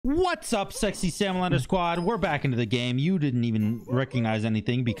What's up, sexy SamDaDude squad? We're back into the game. You didn't even recognize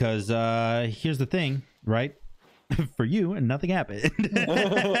anything because here's the thing, right? For you, and nothing happened.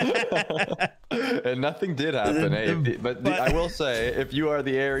 And nothing did happen. Hey, but I will say, if you are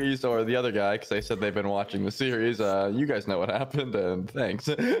the Aries or the other guy, because they said they've been watching the series, you guys know what happened, and thanks.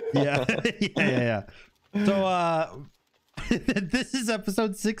 Yeah. So this is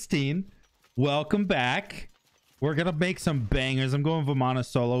episode 16. Welcome back. We're gonna make some bangers. I'm going Vamana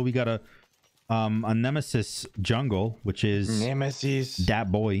solo. We got a Nemesis jungle, which is Nemesis.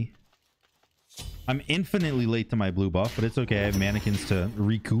 Dat boy. I'm infinitely late to my blue buff, but it's okay. I have mannequins to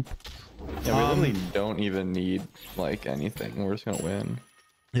recoup. Yeah, we really don't even need like anything. We're just gonna win.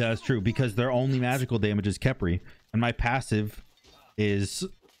 Yeah, that's true, because their only magical damage is Kepri, and my passive is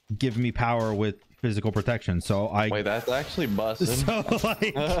giving me power with physical protection. So wait, that's actually busted. So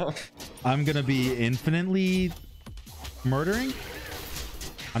like, I'm gonna be infinitely murdering.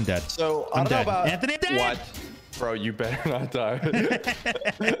 I'm dead. So I'm dead. About Anthony, dead. What? Bro, you better not die.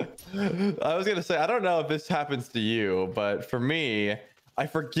 I was gonna say, I don't know if this happens to you, but for me, I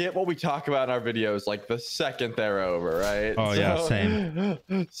forget what we talk about in our videos like the second they're over, right? Oh, yeah, same.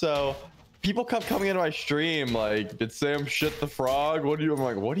 So people kept coming into my stream like, did Sam shit the frog? I'm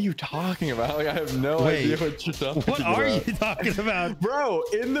like, what are you talking about? Like, I have no idea what you're talking about. What are you talking about? Bro,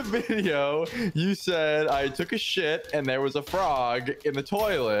 in the video, you said I took a shit and there was a frog in the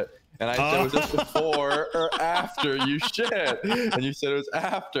toilet. And I said, was this before or after you shit? And you said it was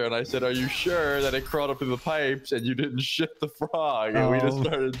after. And I said, are you sure that it crawled up through the pipes and you didn't shit the frog? And we just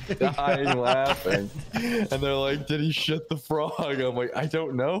started dying laughing. And they're like, did he shit the frog? I'm like, I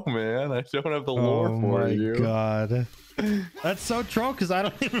don't know, man. I don't have the lore for you. Oh my god. That's so troll, because I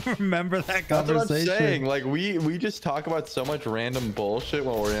don't even remember that conversation. That's what I'm saying. Like, we just talk about so much random bullshit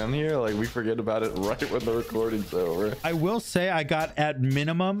while we're in here. Like, we forget about it right when the recording's over. I will say I got at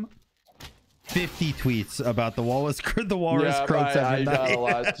minimum 50 tweets about the walrus croaks at midnight. I got a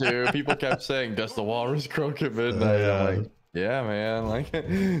lot too. People kept saying, does the walrus croak at midnight? I'm like, yeah, man, like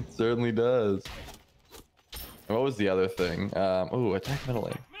it certainly does. What was the other thing? Oh, attack middle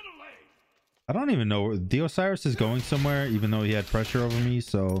lane. I don't even know. The Osiris is going somewhere, even though he had pressure over me,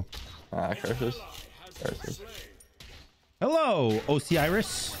 so Curses. Hello,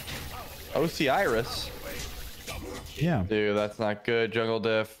 Osiris. Yeah, dude, that's not good. Jungle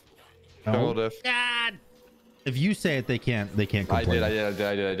diff. Jungle diff. God. If you say it, they can't complain. I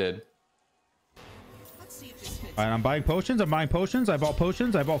did. All right, I'm buying potions. I bought potions. I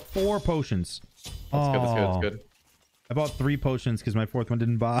bought 4 potions. That's good. I bought 3 potions because my 4th one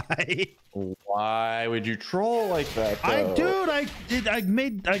didn't buy. Why would you troll like that, though?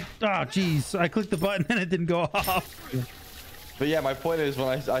 I clicked the button and it didn't go off. But yeah, my point is, when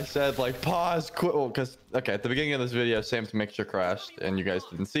I said like pause, quit, because okay, at the beginning of this video, Sam's mixture crashed and you guys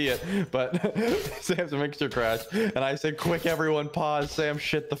didn't see it, but Sam's mixture crashed and I said, quick, everyone pause, Sam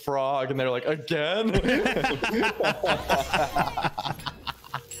shit the frog, and they're like, again?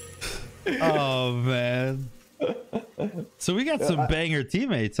 Oh man. So we got some banger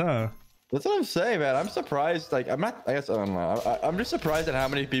teammates, huh? That's what I'm saying, man. I'm surprised. Like, I guess I don't know. I'm just surprised at how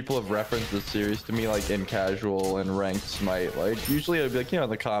many people have referenced this series to me, like in casual and ranked Smite. Like, usually it'd be like, in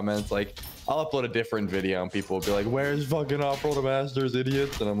the comments, like, I'll upload a different video and people will be like, "Where's fucking Offrole the Masters,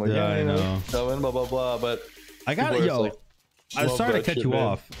 idiots?" And I'm like, "Yeah, I know, blah blah blah." But I got it, yo. Like, I'm sorry to cut you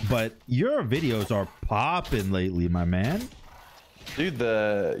off, but your videos are popping lately, my man. Dude,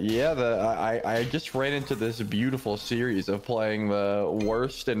 I just ran into this beautiful series of playing the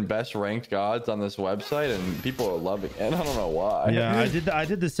worst and best ranked gods on this website, and people are loving it. And I don't know why. Yeah, I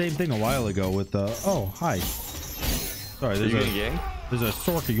did the same thing a while ago with the. Oh, hi. Sorry, there's a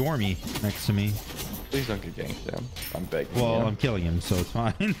Sorka Yormi next to me. Please don't get ganked, Sam. I'm begging. Well, I'm killing him, so it's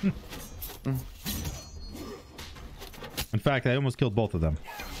fine. In fact, I almost killed both of them.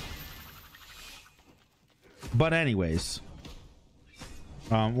 But anyways.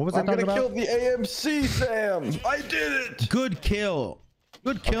 What was I talking about? I'm gonna kill the AMC, Sam. I did it. Good kill.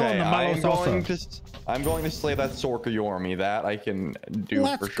 Good kill on the I'm going to slay that Sorka Yormi. That I can do.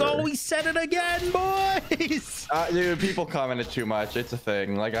 Let's go. We said it again, boys. Dude, people commented too much. It's a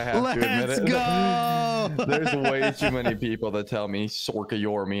thing. Like, I have to admit it. Let's go. There's way too many people that tell me Sorka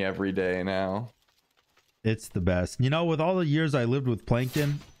Yormi every day now. It's the best. You know, with all the years I lived with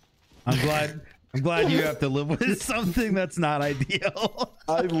Plankton, I'm glad you have to live with something that's not ideal.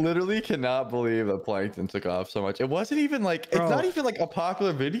 I literally cannot believe that Plankton took off so much. It wasn't even like, it's not even like a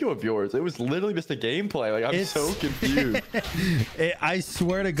popular video of yours. It was literally just a gameplay. Like, I'm so confused. I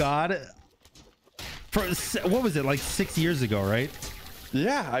swear to God, what was it, like 6 years ago, right?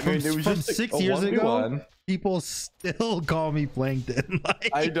 Yeah, I mean, it was just 6 years ago. people still call me Plankton. Like,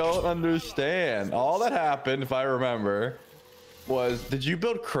 I don't understand. All that happened, if I remember, was did you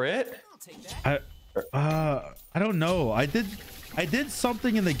build crit? I don't know. I did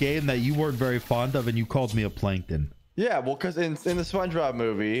something in the game that you weren't very fond of, and you called me a Plankton. Yeah, well, because in the SpongeBob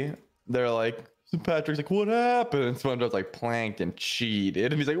movie, they're like, Patrick's like, what happened? And SpongeBob's like, Plankton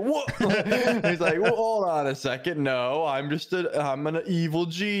cheated. And he's like, what? And he's like, well, hold on a second. No, I'm an evil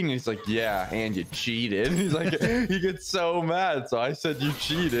genius. He's like, yeah, and you cheated. And he's like, he gets so mad. So I said you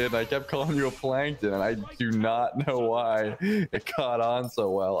cheated. And I kept calling you a Plankton. And I do not know why it caught on so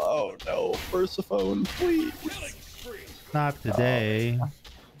well. Oh no, Persephone, please. Not today.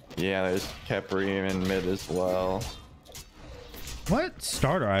 Yeah, there's Kepri in mid as well. What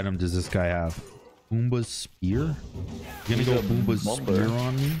starter item does this guy have? Boomba's spear? You gonna He's go a Boomba's bumper. spear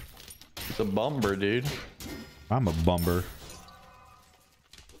on me? It's a bumper, dude. I'm a bumper.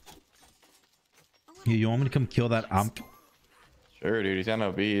 You want me to come kill that? Sure, dude. He's got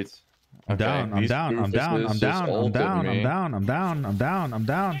no beats. I'm down. I'm down. I'm down. I'm down. I'm down. I'm down. I'm down. I'm down. I'm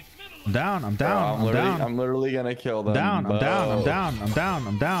down. I'm down. I'm down. I'm down. I'm literally gonna kill them. Down. I'm down. I'm down. I'm down.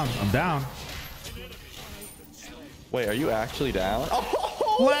 I'm down. I'm down. Wait, are you actually down? Oh,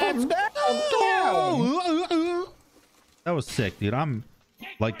 Let's down. That was sick, dude. I'm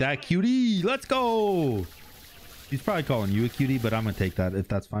like that cutie. Let's go. He's probably calling you a cutie, but I'm gonna take that if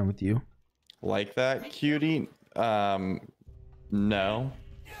that's fine with you. Like that, cutie? No.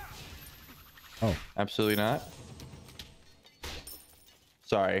 Oh, Absolutely not.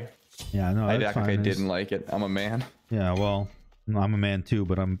 Sorry. yeah, no, I that's fine. didn't like it. I'm a man. Yeah, well, I'm a man too,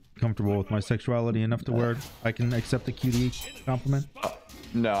 but I'm comfortable with my sexuality enough to where I can accept a cutie compliment.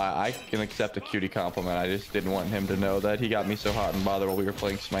 No, I can accept a cutie compliment. I just didn't want him to know that he got me so hot and bothered while we were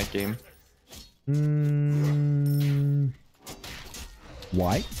playing Smite game.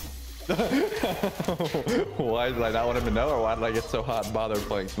 Why? Why did I not want him to know, or why did I get so hot and bothered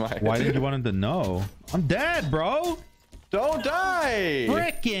playing Smite? Why did you want him to know? I'm dead, bro. Don't die!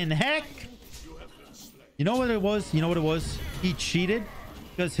 Frickin' heck. You know what it was? You know what it was? He cheated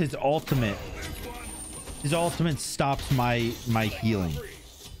because his ultimate stops my healing.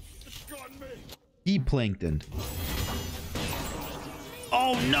 He planktoned.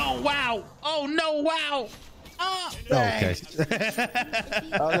 Oh no, wow. Oh no, wow. Oh, okay.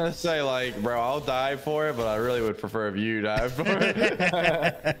 I was gonna say, like, bro, I'll die for it, but I really would prefer if you die for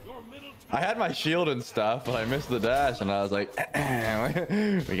it. I had my shield and stuff, but I missed the dash, and I was like,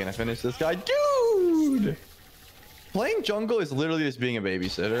 we're gonna finish this guy, dude. Playing jungle is literally just being a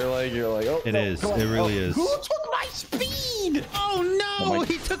babysitter. Like, you're like, oh, It is. It really is. Who took my speed? Oh no,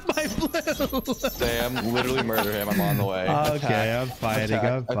 he took my blue. Sam, literally murder him. I'm on the way. Okay, I'm fighting.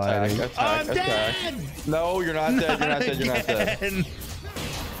 I'm fighting. Attack, I'm dead. No, you're not dead. You're not dead. You're not dead.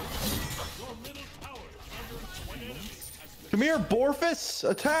 Come here, Borphus.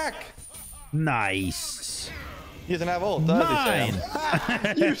 Attack. Nice. He doesn't have ult, does Mine. he,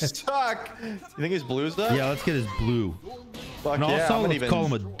 Sam? You suck. You think his blue's up? Yeah, let's get his blue. Fuck And yeah, also, let's call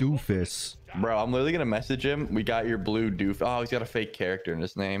him a doofus. Bro, I'm literally gonna message him. We got your blue doof. Oh, he's got a fake character in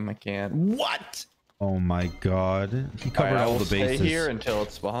his name. I can't. What? Oh my god. He covered I all will the bases. stay here until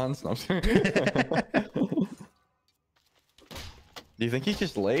it spawns. No, I'm sorry. Do you think he's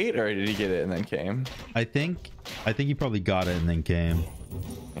just late, or did he get it and then came? I think he probably got it and then came.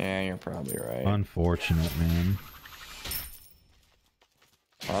 Yeah, you're probably right. Unfortunate, man.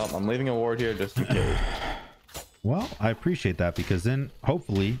 Well, I'm leaving a ward here just in case. Well, I appreciate that, because then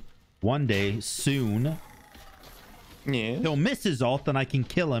hopefully one day soon Yeah. he'll miss his ult and I can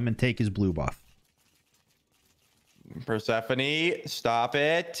kill him and take his blue buff. Persephone, stop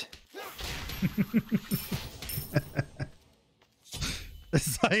it.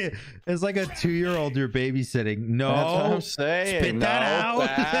 It's like a 2-year-old you're babysitting. No, That's what I'm saying. spit that out.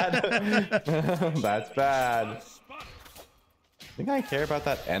 Bad. That's bad. Think I care about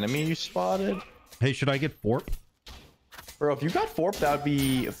that enemy you spotted? Hey, should I get Forp? Bro, if you got Forp, that would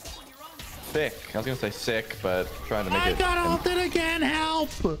be thick. I was gonna say sick, but trying to make it. I got ulted again. Help,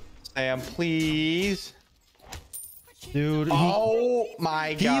 Sam, please. dude. Oh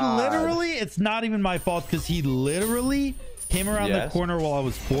my god. He literally, it's not even my fault, because he literally came around the corner while I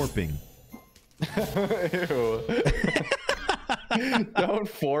was Forping. Ew. Don't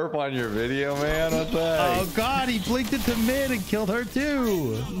Forp on your video, man. What the heck? Oh god, he blinked into mid and killed her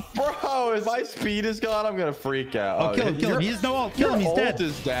too. Bro, if my speed is gone, I'm gonna freak out. Oh, kill him, kill him. He has no ult. Kill him, he's dead. Ult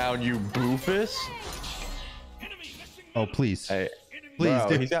is down, you boofus. Oh, please. Hey, Please,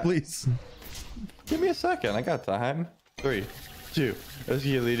 bro, dude, please. Give me a second. I got time. 3, 2. Let's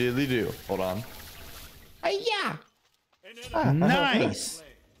do. Hold on. Yeah. Nice.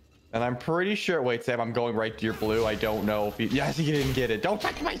 And I'm pretty sure. Wait, Sam, I'm going right to your blue. I don't know if he. Yes, he didn't get it. Don't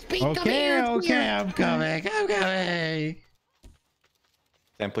touch my speed. Okay, I'm coming. I'm coming.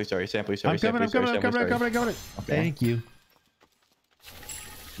 Sam, please, sorry. Sam, please, sorry. I'm coming. Okay. Thank you.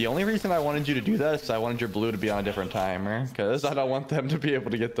 The only reason I wanted you to do that is I wanted your blue to be on a different timer, because I don't want them to be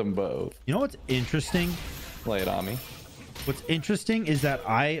able to get them both. You know what's interesting? Lay it on me. What's interesting is that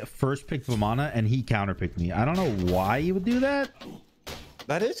I first picked Vamana and he counterpicked me. I don't know why he would do that.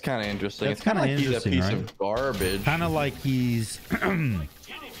 That is kind of interesting. That's it's kind of like he's a piece right? of garbage. Kind of like he's. Go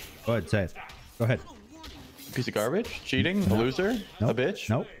ahead, say it. Go ahead. Piece of garbage? Cheating? A loser? Nope. A bitch?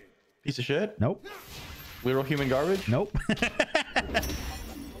 Nope. Piece of shit? Nope. Literal human garbage? Nope.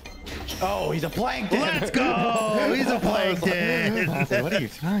 Oh, he's a plankton. Let's go. He's a plankton. What are you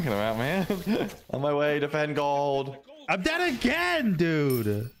talking about, man? On my way, defend gold. I'm dead again,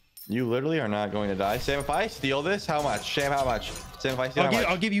 dude. You literally are not going to die. Sam, if I steal this, how much? Sam, how much? Sam, if I steal, how much?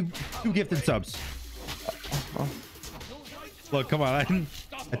 I'll give you 2 gifted subs. Look, come on.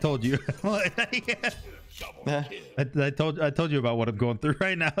 I told you. I told you about what I'm going through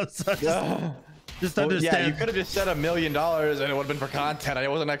right now. So just understand. Yeah, you could have just said $1 million and it would have been for content. I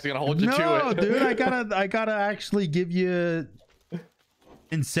wasn't actually gonna hold you to it. No, dude, I gotta actually give you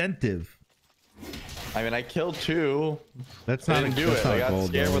incentive. I mean, I killed 2. That's I not didn't do it. I got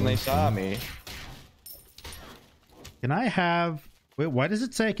scared when they saw me. Can I have? Wait, why does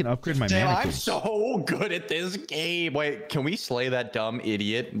it say I can upgrade my Damn, mannequin? I'm so good at this game. Wait, can we slay that dumb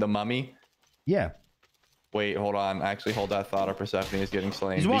idiot, the mummy? Yeah. Wait, hold on. Actually, hold that thought, or Persephone is getting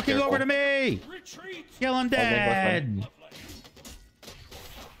slain. He's walking over to me. Kill him dead.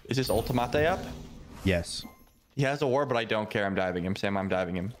 Is this ultimate up? Yes. He has a war, but I don't care. I'm diving him. Sam, I'm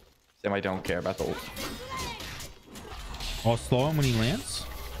diving him. Sam, I don't care about the ult. I'll slow him when he lands.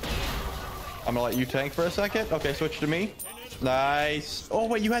 I'm gonna let you tank for a second. Okay, switch to me. Nice. Oh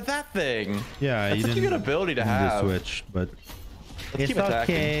wait, you had that thing. Yeah, that's such a good ability to have. Switch, but let's keep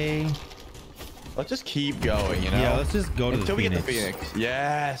attacking. Okay. Let's just keep going, you know? Yeah, let's just go to until the we get the Phoenix.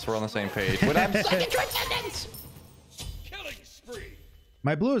 Yes, we're on the same page. But I'm stuck into attendance. Killing spree.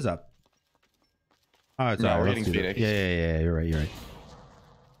 My blue is up. Oh, it's no, all we're right. getting Phoenix. Yeah. You're right.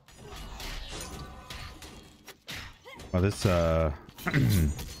 Oh, this and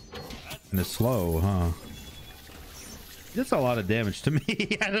it's slow, huh? That's a lot of damage to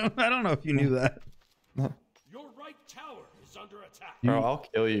me. I don't know if you knew that. Your right tower is under attack. Bro, I'll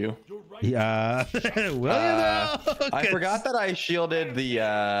kill you. Yeah. I forgot that I shielded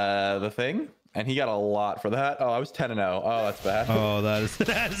the thing, and he got a lot for that. Oh, I was 10-0. Oh, that's bad. Oh, that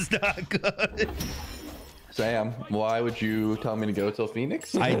is not good. Sam, why would you tell me to go till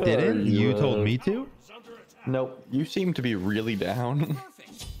Phoenix? I didn't. You told me to. Nope. You seem to be really down.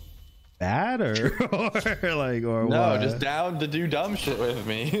 Bad or no, what? Just down to do dumb shit with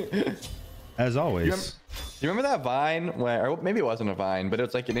me. As always. You remember that Vine where, or maybe it wasn't a Vine, but it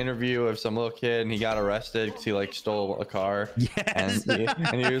was like an interview of some little kid and he got arrested because he like stole a car. Yes.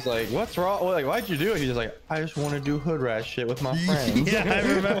 And he was like, "What's wrong? Well, like, why'd you do it?" He's just like, "I just want to do hood rat shit with my friends." Yeah, I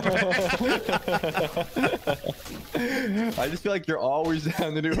remember. I just feel like you're always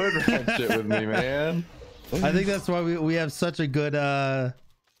down to do hood rat shit with me, man. I think that's why we have such a good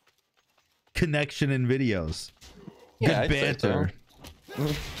connection in videos. Yeah, good banter.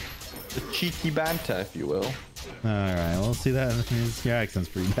 The cheeky banter, if you will. All right, well, see that your accent's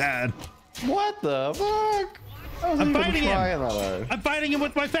pretty bad. What the fuck? I'm fighting him. I'm fighting him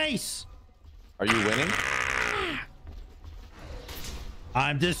with my face. Are you winning?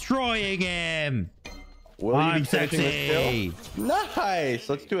 I'm destroying him. Will you I'm be finishing sexy. this kill? Nice.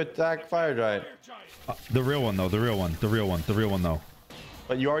 Let's do attack fire giant. The real one though. The real one though.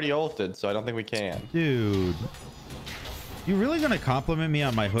 But you already ulted, so I don't think we can. Dude. You really gonna compliment me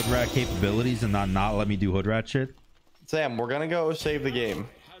on my hood rat capabilities and not let me do hood rat shit? Sam, we're gonna go save the game.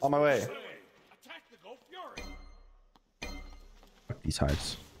 On my way. Fuck these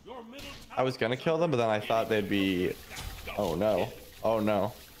hives. I was gonna kill them, but then I thought they'd be... Oh no. Oh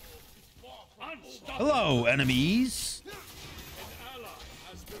no. Hello, enemies.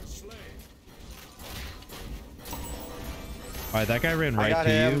 All right, that guy ran right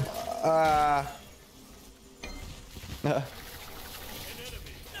to you.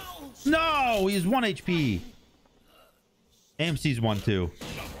 No, he's 1 HP. AMC's 1 too.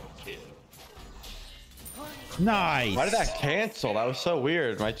 Nice. Why did that cancel? That was so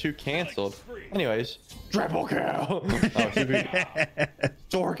weird. My 2 canceled. Anyways, triple kill.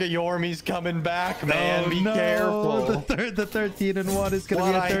 Dorka Yormy's coming back, man. Be careful. The 13-1 is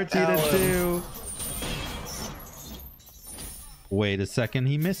gonna be a 13-2. Wait a second,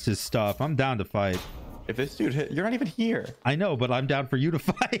 he missed his stuff. I'm down to fight. If this dude hit, you're not even here. I know, but I'm down for you to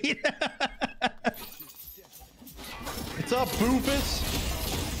fight. What's up, Boofus?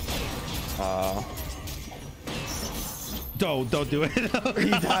 Don't do it. He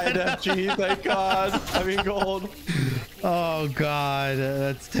died, FG. Thank God. I mean, gold. Oh God,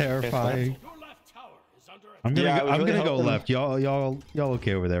 that's terrifying. Your left tower is under attack. I'm gonna Yeah, go, I was I'm really gonna go hoping- left. Y'all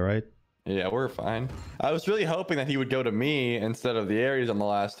okay over there, right? Yeah, we're fine. I was really hoping that he would go to me instead of the Ares on the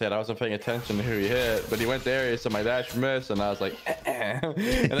last hit. I wasn't paying attention to who he hit, but he went to Ares, so my dash missed, and I was like, and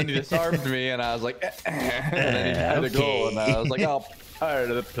then he disarmed me, and I was like, and then he had a goal, and I was like, oh, part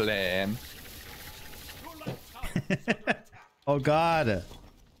of the plan. Oh God.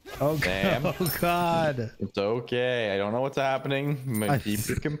 Oh Damn. God. Oh God. It's okay. I don't know what's happening. Keep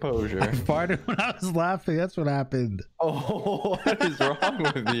your composure. I farted when I was laughing. That's what happened. Oh, what is wrong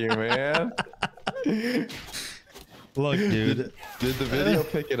with you, man? Look, dude. Did the video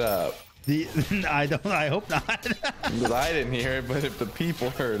pick it up? I hope not. Because I didn't hear it, but if the people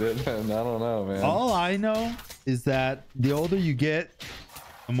heard it, then I don't know, man. All I know is that the older you get,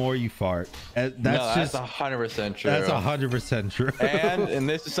 the more you fart. That's That's just 100% true. that's 100% true. and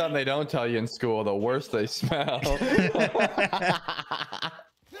this is something they don't tell you in school. The worse they smell.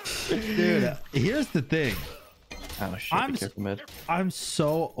 Dude, here's the thing. Oh shit! Be careful, mid. I'm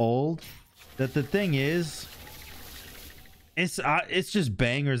so old that the thing is, it's just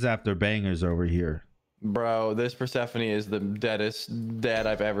bangers after bangers over here. Bro, this Persephone is the deadest dead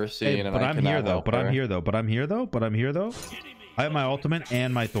I've ever seen. Hey, and but I I'm cannot here though. help But I'm her. here though. But I'm here though. But I'm here though. I have my ultimate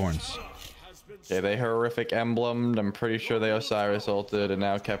and my thorns. Okay, they horrific emblemed. I'm pretty sure they Osiris ulted, and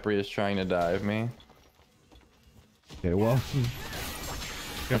now Kepri is trying to dive me. Okay, well.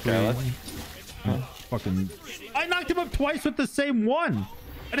 Okay, let's... Fucking. I knocked him up twice with the same one.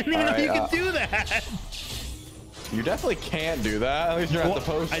 I didn't even know Alright, you could do that. You definitely can't do that. At least you're not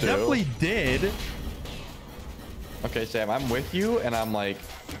supposed to. I definitely did. Okay, Sam, I'm with you, and I'm like,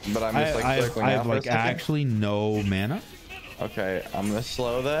 but I'm just like circling I out have for a like second. actually no mana. Okay, I'm gonna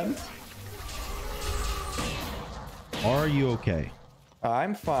slow then. Are you okay?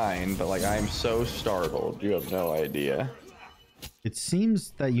 I'm fine, but like I'm so startled. You have no idea. It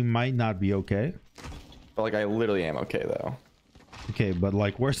seems that you might not be okay. But like I literally am okay though. Okay, but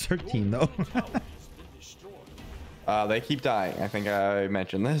like, where's her team though? They keep dying. I think I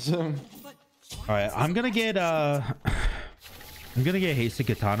mentioned this. All right, I'm gonna get hasted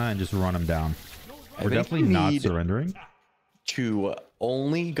katana and just run him down. We're think definitely we not need- surrendering. To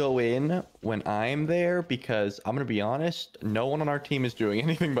only go in when I'm there, because I'm gonna be honest, no one on our team is doing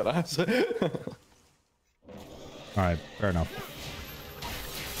anything but us. All right, fair enough.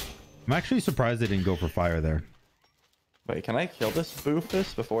 I'm actually surprised they didn't go for fire there. Wait, can I kill this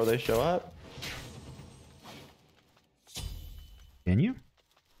Boofus before they show up? Can you?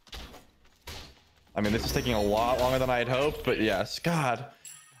 I mean, this is taking a lot longer than I had hoped, but yes, God.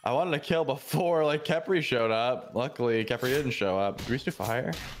 I wanted to kill before like Kepri showed up. Luckily, Kepri didn't show up. Do we just do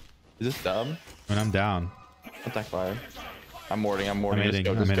fire? Is this dumb? I mean, I'm down. Attack fire. I'm warding. I'm Just hitting,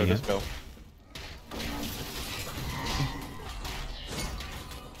 go. I'm Just go. hitting Just go.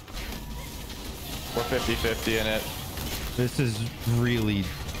 We're 50-50 in it. This is really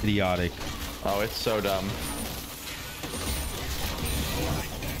idiotic. Oh, it's so dumb.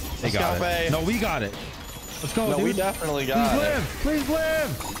 They Let's got go, it. Faye. No, we got it. Let's go, No, dude. we definitely Please got it. live. Please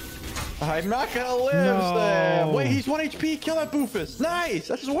live. I'm not gonna live, No. Sam. Wait, he's 1 HP. Kill that Boofus. Nice.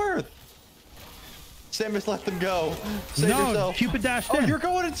 That's his worth. Sam just let them go. Save No, yourself. Cupid dashed Oh, in. you're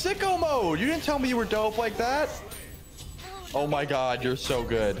going in sicko mode. You didn't tell me you were dope like that. Oh my God, you're so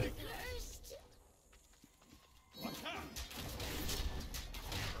good.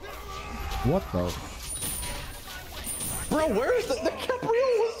 What though? Bro, where's the Capriel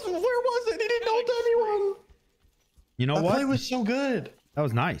was? Where was it? He didn't ult anyone. You know That what? play was so good. That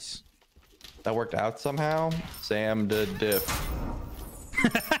was nice. That worked out somehow. Sam did diff.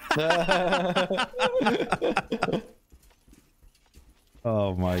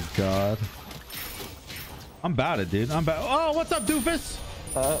 Oh my God. I'm about it, dude. I'm about. Oh, what's up, doofus?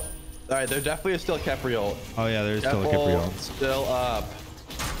 All right, there definitely is still Capriel. Oh yeah, there's still a Keppel Capriel. still up.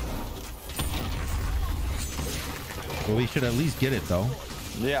 Well, we should at least get it though.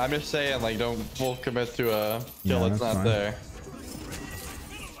 Yeah, I'm just saying, like, don't full commit to a Yeah, kill that's that's not fine. there.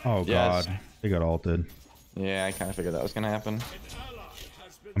 Oh Yes. God, they got ulted. Yeah, I kind of figured that was gonna happen.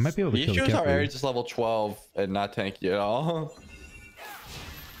 I might be able to The kill the issue is our Capriel. Ares is level 12 and not tanky at all.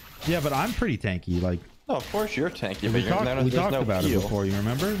 Yeah, but I'm pretty tanky. Like No, of course you're tanky, but we you're, talked, there's we talked no about heal. it before. You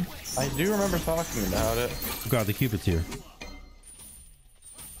remember? I do remember talking about it. Oh God, the Cupid's here.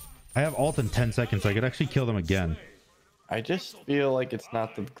 I have ult in 10 seconds. So I could actually kill them again. I just feel like it's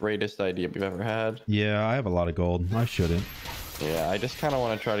not the greatest idea we've ever had. Yeah, I have a lot of gold. I shouldn't. Yeah, I just kind of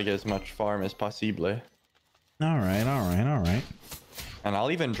want to try to get as much farm as possible. All right, all right, all right. And I'll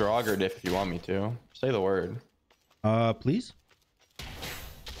even draw her diff if you want me to. Say the word. Please.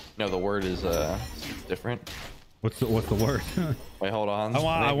 No, the word is it's different. What's the word? Wait, hold on.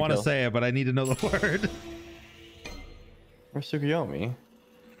 I want to say it, but I need to know the word. Where's Tsukuyomi?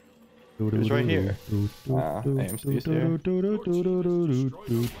 He's right here. AMC's here.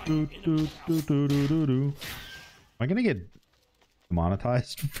 Am I gonna get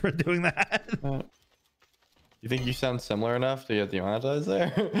monetized for doing that? You think you sound similar enough to get demonetized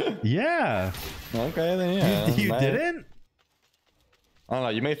there? Yeah. Okay, then yeah. You didn't? I don't know.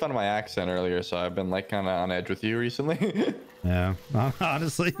 You made fun of my accent earlier, so I've been like kind of on edge with you recently. Yeah.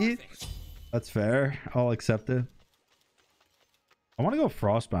 Honestly, that's fair. I'll accept it. I want to go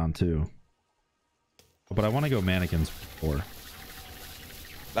Frostbound too, but I want to go Mannequins before.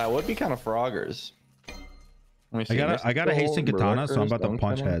 That would be kind of Froggers. I got a Hasten Katana, so I'm about to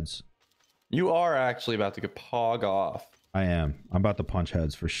punch heads. You are actually about to get pog off. I am. I'm about to punch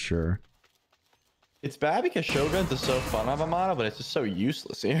heads for sure. It's bad because Shoguns is so fun on Vamana, but it's just so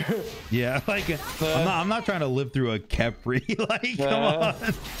useless here. Yeah, like I'm not trying to live through a Kepri. Like, come on.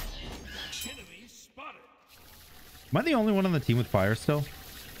 Am I the only one on the team with fire still?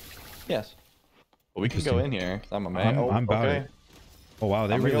 Yes. Well, we can go in here. I'm a man. I'm about it. Oh wow,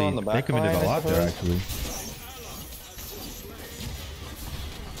 they committed a lot there actually.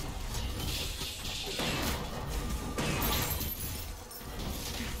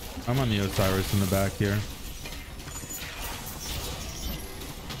 I'm on the Osiris in the back here.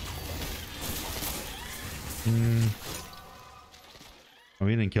 Oh,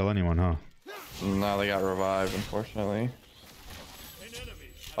 we didn't kill anyone, huh? No, they got revived, unfortunately.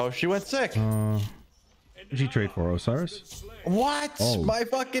 Oh, she went sick. What'd she trade for, Osiris? What? Oh. My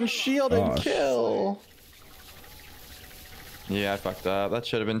fucking shield and kill. Yeah, I fucked up. That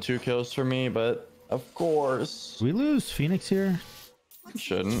should have been 2 kills for me, but of course. Did we lose Phoenix here?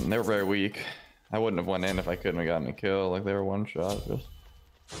 Shouldn't. They were very weak. I wouldn't have went in if I couldn't have gotten a kill. Like they were one shot. Just.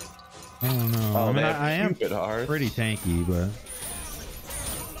 I don't know. Oh, I mean, I am hard. pretty tanky, but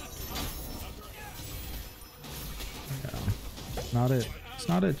yeah. It's not it. It's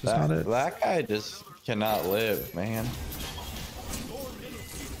not it. Just not it. That guy just cannot live, man.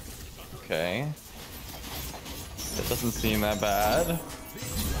 Okay. It doesn't seem that bad.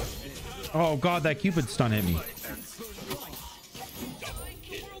 Oh god, that Cupid stun hit me.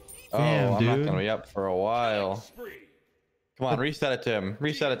 Oh, damn, I'm not dude. gonna be up for a while. Come on, reset it to him.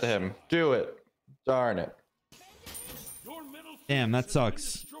 Reset it to him. Do it. Darn it. Damn, that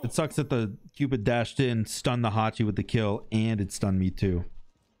sucks. It sucks that the Cupid dashed in, stunned the Hachi with the kill, and it stunned me too.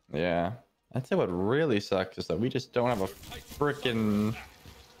 Yeah. I'd say what really sucks is that we just don't have a freaking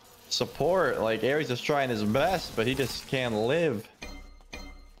support. Like Ares is trying his best, but he just can't live.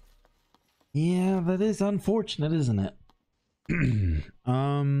 Yeah, that is unfortunate, isn't it?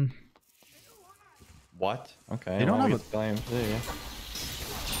 What? Okay. They don't have a claim too.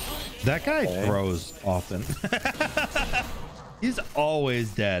 That guy throws often. He's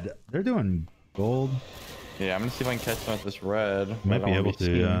always dead. They're doing gold. Yeah, I'm gonna see if I can catch him with this red. Might be able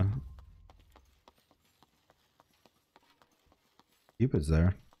to, yeah. Cupid's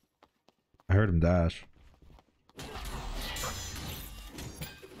there. I heard him dash.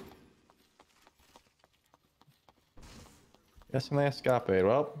 Yes, and they escape.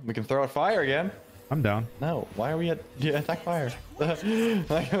 Well, we can throw out fire again. I'm down. No, why are we at attack fire?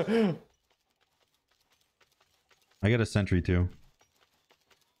 I got a sentry too.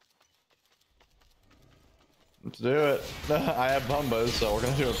 Let's do it. I have Bumbas, so we're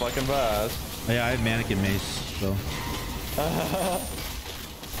gonna do it fucking fast. Yeah, I have mannequin mace, so.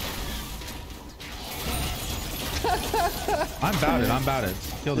 I'm about it. I'm about it.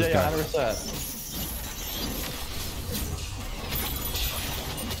 Kill this guy. 100%.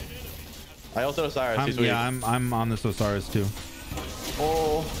 I also Osiris. He's weak. Yeah, I'm on this Osiris too.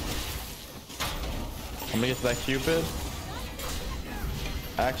 Oh, I'm gonna get to that Cupid.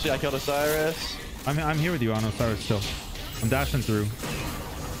 Actually, I killed Osiris. I'm here with you on Osiris still. I'm dashing through.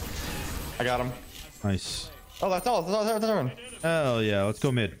 I got him. Nice. Oh, that's all. That's all. That's all. Hell yeah, let's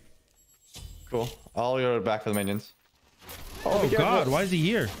go mid. Cool. I'll go back for the minions. Oh god, why is he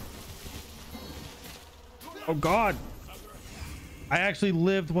here? Oh god. I actually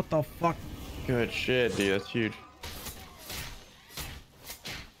lived. What the fuck? Good shit, dude. That's huge.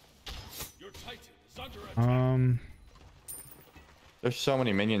 There's so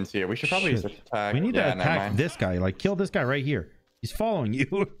many minions here. We should probably attack. We need to attack this guy. Like, kill this guy right here. He's following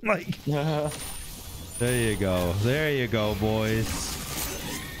you. Like, There you go. There you go, boys.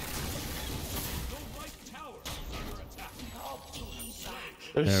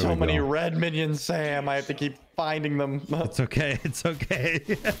 There's There so we many go. red minions, Sam. I have to keep finding them. It's okay. It's okay.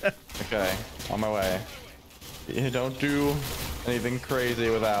 Okay, on my way. You don't do anything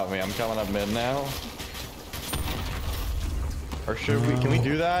crazy without me. I'm coming up mid now. Or should we? Can we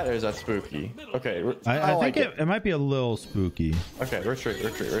do that? Or is that spooky? Okay, I like think it might be a little spooky. Okay, retreat.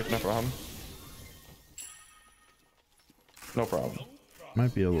 No problem. No problem.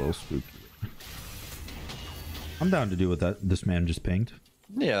 Might be a little spooky. I'm down to do what this man just pinged.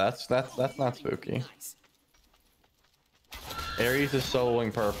 Yeah, that's not spooky. Ares is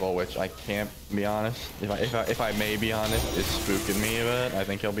soloing purple, which I can't be honest. If I may be honest, is spooking me a bit. I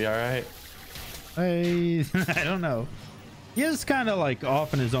think he'll be all right. I don't know. He is kind of like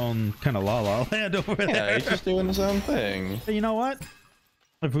off in his own kind of la la land over there. Yeah, he's just doing his own thing. But you know what?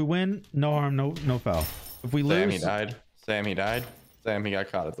 If we win, no harm, no foul. If we lose, Sam, he died. Sam, he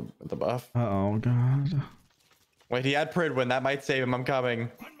got caught at the buff. Oh god. Wait, he had Pridwin. That might save him. I'm coming.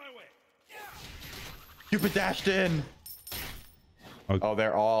 Cupid dashed in. Okay. Oh,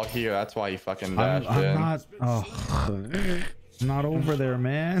 they're all here. That's why he fucking dashed in. I'm not. Oh, I'm not over there,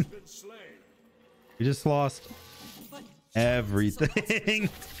 man. We just lost everything.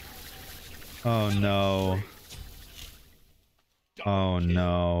 Oh no. Oh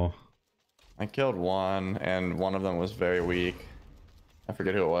no. I killed one, and one of them was very weak. I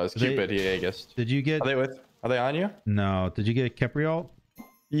forget who it was. Cupid, he Aegis. Did you get? Are they on you? No. Did you get Kepriol?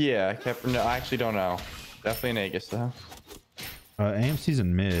 Yeah, no, I actually don't know. Definitely an Aegis though. AMC's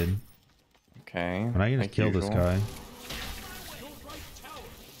in mid. Okay. But I can just kill this guy.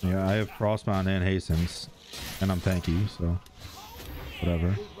 Yeah, I have Frostbound and Hastings, and I'm tanky, so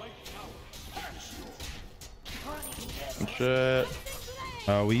whatever. Shit.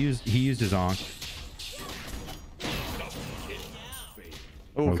 He used his Ankh.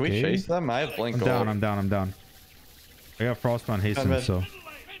 Oh, Okay. can we chase them? I have blink. I'm down. I got Frostbound Hastings, so.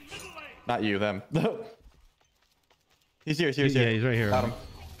 Not you, them. He's here. Yeah, he's right here. Got him.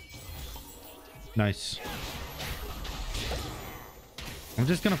 Nice. I'm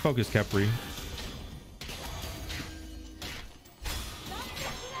just gonna focus Kepri.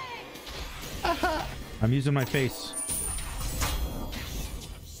 I'm using my face.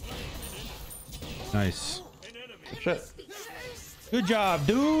 Nice. Shit. Good job,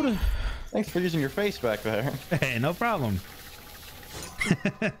 dude. Thanks for using your face back there. Hey, no problem.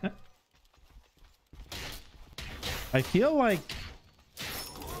 I feel like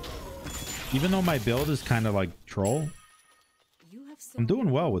even though my build is kind of like troll, I'm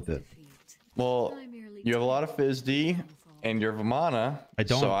doing well with it. Well, you have a lot of Fizz D and you're Vamana. I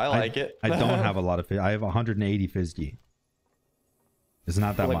don't. So I like it. I don't have a lot of. I have 180 Fizz D. It's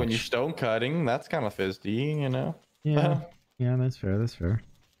not that like much. when you're stone cutting, that's kind of Fizz D, you know. Yeah. Yeah, that's fair. That's fair.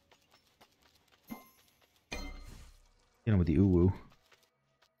 You know, with the uwu.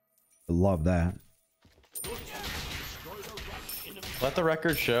 I love that. Let the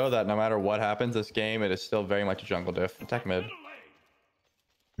record show that no matter what happens this game, it is still very much a jungle diff. Attack mid.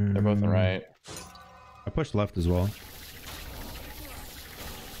 They're both in right. I pushed left as well.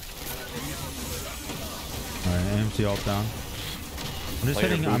 Alright, AMC ult down. I'm just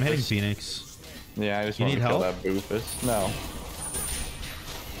hitting. I'm hitting Phoenix. Yeah, I just You want need to kill help? that Boofus. No.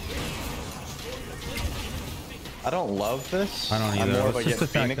 I don't love this. I don't either. I'm more of a Let's get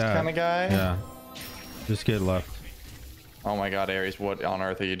just attack Phoenix that. kind of guy. Yeah. Just get left. Oh my god, Ares, what on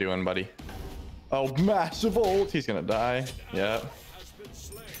earth are you doing, buddy? Oh, massive ult. He's gonna die. Yeah.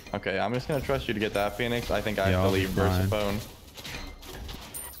 Okay, I'm just gonna trust you to get that Phoenix. I think I have to I'll be leave fine. Versiphone.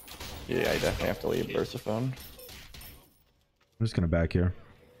 Yeah, I definitely have to leave Versiphone. I'm just gonna back here.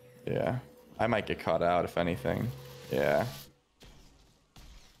 Yeah. I might get caught out if anything. Yeah.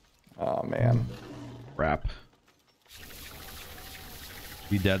 Oh man. Crap.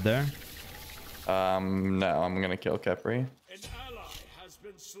 You dead there? No, I'm gonna kill Kepri. An ally has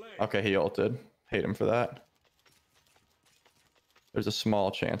been slain. Okay, he ulted. Hate him for that. There's a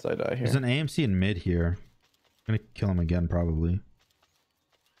small chance I die here. There's an AMC in mid here. I'm gonna kill him again probably.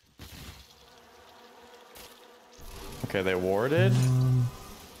 Okay, they warded.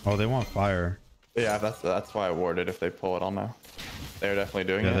 Oh, they want fire. Yeah, that's why I warded. If they pull it, I'll know. They're definitely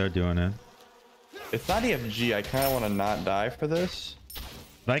doing Yeah, it. they're doing it. It's not EFG. I kind of want to not die for this.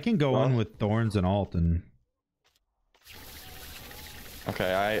 But I can go in with Thorns and ult and...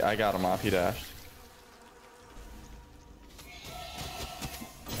 Okay, I got him off. He dashed.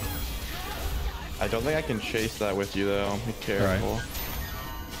 I don't think I can chase that with you though. Be careful.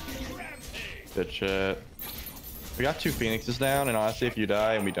 Good shit. We got 2 Phoenixes down, and honestly, if you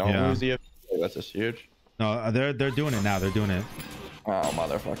die and we don't Yeah. lose the that's just huge. No, they're doing it now. They're doing it. Oh,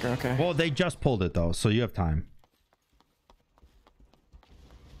 motherfucker. Okay. Well, they just pulled it though, so you have time.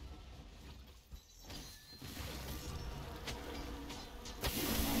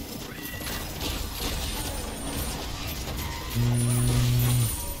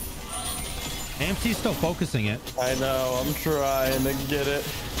 AMC's still focusing it. I know. I'm trying to get it.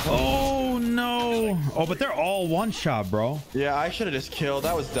 Oh no! Oh, but they're all one shot, bro. Yeah, I should have just killed.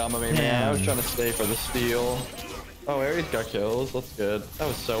 That was dumb of me, man. I was trying to stay for the steal. Oh, Ares got kills. That's good. That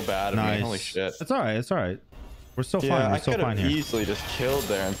was so bad of me. Holy shit. It's all right. It's all right. We're still Yeah, fine. We're still fine I could here. have easily just killed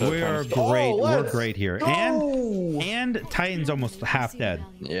there. We are great. We're great here. And Titan's almost half dead.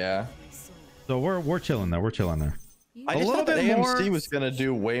 Yeah. So we're chilling there. We're chilling there. I just thought that AMC was gonna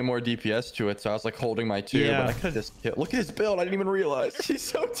do way more DPS to it, so I was like holding my 2, but I could have just killed. Look at his build. I didn't even realize he's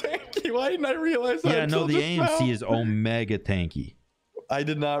so tanky. Why didn't I realize that? Yeah, no, the AMC is omega tanky. I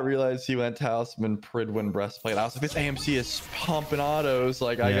did not realize he went Talisman, Pridwin, Breastplate. I was like, this AMC is pumping autos.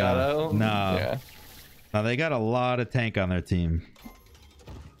 Like, I gotta. No. Yeah. Now they got a lot of tank on their team.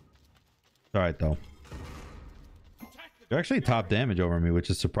 All right, though. They're actually top damage over me,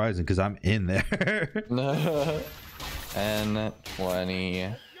 which is surprising because I'm in there. 10,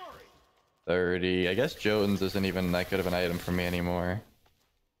 20, 30. I guess Jones isn't even that good of an item for me anymore.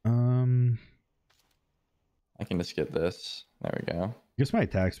 I can just get this. There we go. I guess my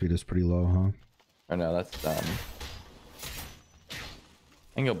attack speed is pretty low, huh? Oh no, that's dumb. I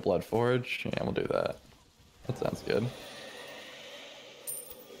can go Blood Forge. Yeah, we'll do that. That sounds good.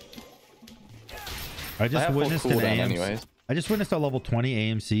 I just witnessed an AMC. Anyways. I just witnessed a level 20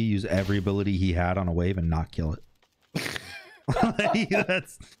 AMC use every ability he had on a wave and not kill it.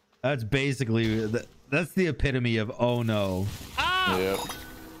 that's basically that's the epitome of oh no. Ah! Yep.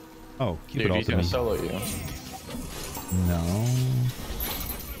 Oh, keep it all he's to gonna me. solo you. No.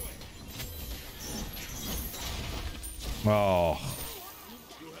 Oh.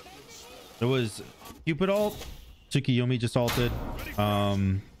 There was Cupid ult. Tsukiyomi just ulted. I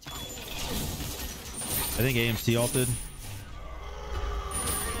think AMC ulted.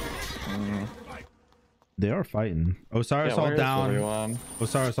 They are fighting. Osiris ult down.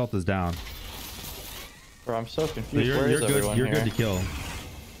 Osiris ult is down. Bro, I'm so confused. So Where is everyone you're here? good to kill.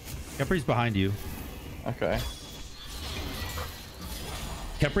 Kepri's behind you. Okay.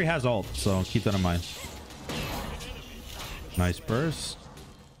 Kepri has ult, so keep that in mind. Nice burst.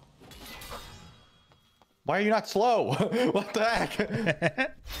 Why are you not slow? What the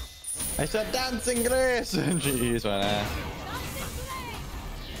heck? I said dancing grace. Jeez, man.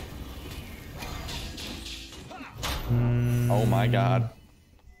 Oh my god.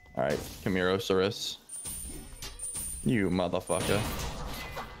 All right, come here, Osiris. You motherfucker.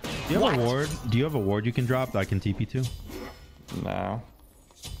 Do you have a ward? Do you have a ward you can drop that I can TP to? No.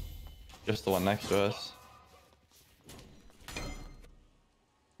 Just the one next to us.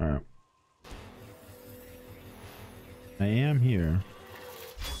 All right. I am here.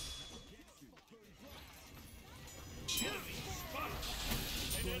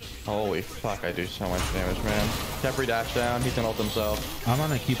 Holy fuck, I do so much damage, man. Kepri dash down, he's gonna ult himself. I'm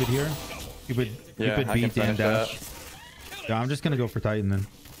gonna keep it here. Cupid beat and dash. Yeah, I'm just gonna go for Titan then.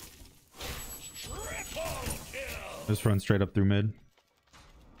 Just run straight up through mid.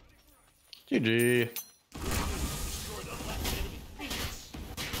 GG.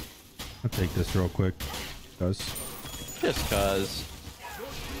 I'll take this real quick. Just cuz.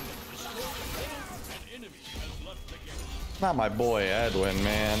 Not my boy Edwin,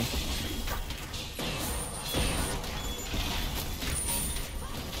 man.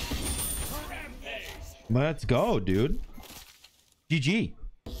 Let's go, dude. GG.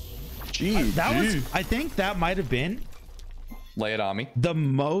 I think that might have been Lay it on me. the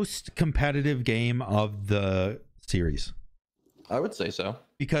most competitive game of the series. I would say so.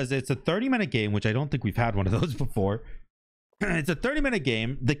 Because it's a 30-minute game, which I don't think we've had one of those before. It's a 30-minute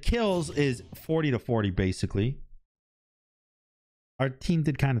game. The kills is 40 to 40, basically. Our team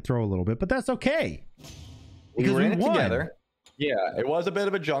did kind of throw a little bit, but that's okay. Because we won together. Yeah, it was a bit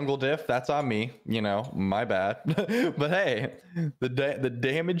of a jungle diff. That's on me. You know, my bad. But hey, the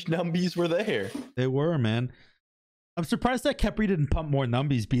damage numbies were there. They were, man. I'm surprised that Kepri didn't pump more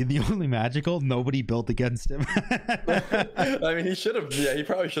numbies, being the only magical nobody built against him. I mean, he should have. Yeah, he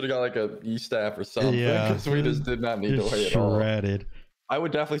probably should have got like a E-staff or something. Yeah, because we just did not need to worry at all. Shredded. I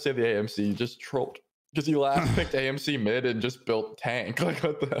would definitely say the AMC just trolled. Because he last picked AMC mid and just built tank. Like,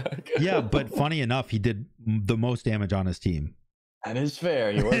 what the heck? Yeah, but funny enough, he did the most damage on his team. That is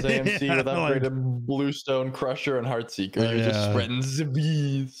fair. He was AMC Yeah, with upgraded Bluestone Crusher and Heartseeker. He was just spreading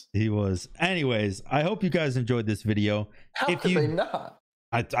zibbies. He was. Anyways, I hope you guys enjoyed this video. How could they not?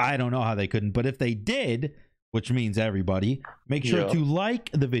 I don't know how they couldn't, but if they did, which means everybody, make sure to like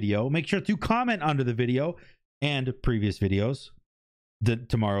the video, make sure to comment under the video and previous videos,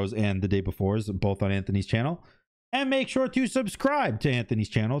 tomorrow's and the day before's, both on Anthony's channel, and make sure to subscribe to Anthony's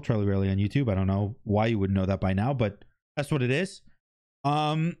channel, Charlie Rarely on YouTube. I don't know why you wouldn't know that by now, but that's what it is.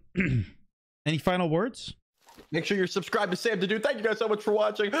 Any final words? Make sure you're subscribed to SamDaDude. Thank you guys so much for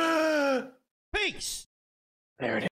watching. Peace. There it is.